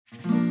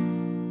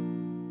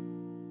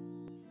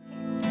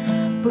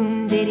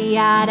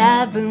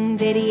diddy-ah, boom,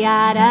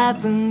 diddy-ah,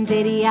 boom,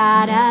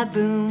 diddy-ah,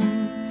 boom.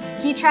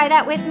 Can you try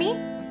that with me?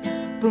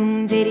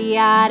 Boom,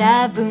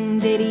 diddy-ah, boom,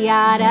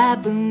 diddy-ah,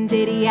 boom,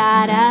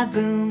 diddy-ah,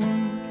 boom.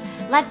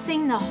 Let's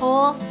sing the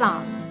whole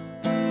song.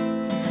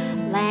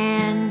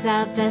 Land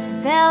of the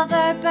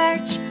silver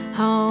birch,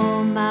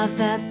 home of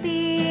the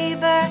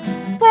beaver,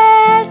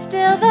 where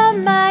still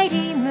the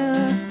mighty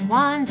moose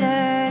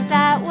wanders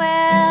at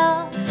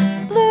will.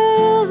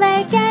 Blue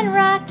lake and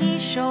rocky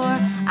shore,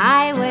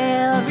 I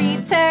will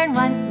return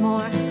once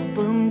more.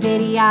 Boom,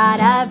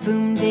 diddy-ah,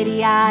 boom,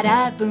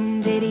 diddy-ah,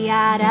 boom,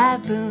 diddy-ah,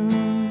 boom.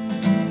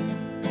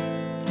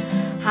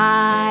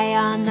 High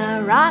on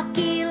the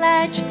rocky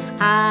ledge,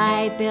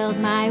 I build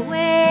my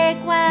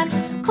wigwam,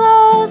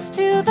 close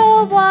to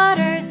the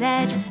water's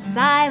edge,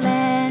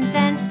 silent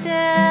and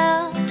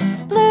still.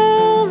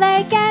 Blue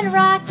lake and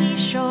rocky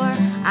shore,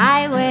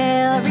 I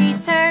will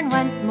return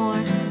once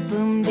more.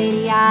 Boom,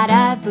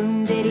 diddy-ah,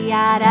 boom,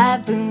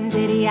 diddy-ah, boom,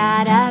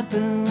 diddy-ah,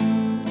 boom.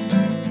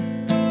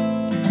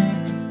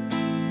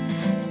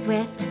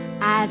 Swift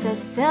as a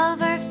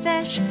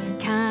silverfish,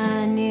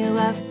 canoe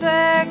of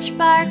birch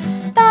bark,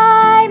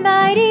 thy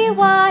mighty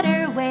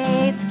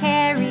waterways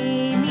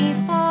carry me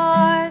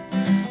forth.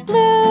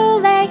 Blue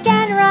lake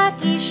and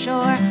rocky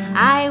shore,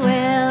 I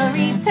will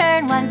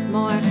return once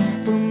more.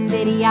 Boom,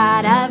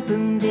 diddy-ah,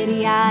 boom,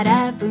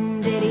 diddy-ah,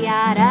 boom,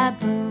 diddy-ah,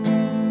 boom.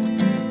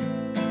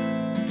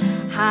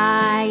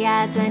 High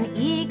as an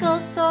eagle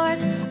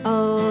soars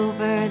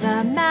over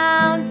the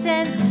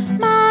mountains,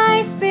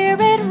 my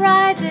spirit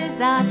rises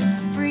up,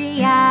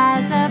 free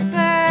as a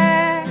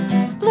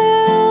bird.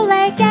 Blue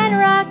lake and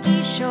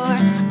rocky shore,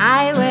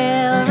 I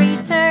will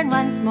return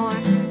once more.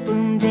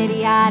 Boom,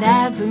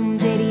 diddy-ah, boom,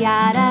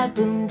 diddy-ah,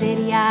 boom,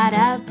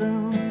 diddy-ah,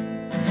 boom.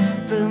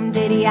 Boom,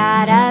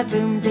 diddy-ah,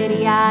 boom,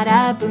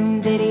 diddy-ah,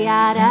 boom,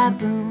 diddy-ah,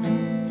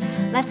 boom.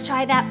 Let's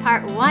try that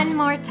part one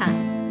more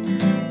time.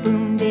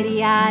 Boom,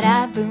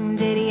 diddy-ah, boom,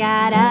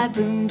 diddy-ah,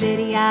 boom,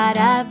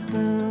 diddy-ah,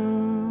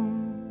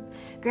 boom.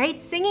 Great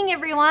singing,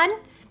 everyone.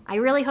 I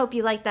really hope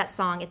you like that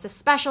song. It's a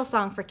special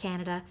song for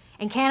Canada,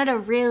 and Canada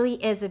really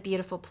is a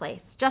beautiful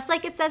place, just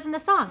like it says in the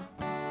song.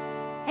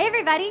 Hey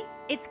everybody,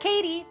 it's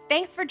Caitie.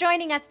 Thanks for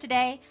joining us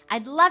today.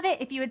 I'd love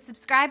it if you would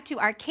subscribe to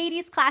our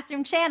Caitie's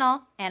Classroom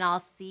channel, and I'll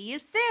see you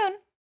soon.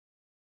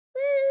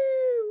 Woo!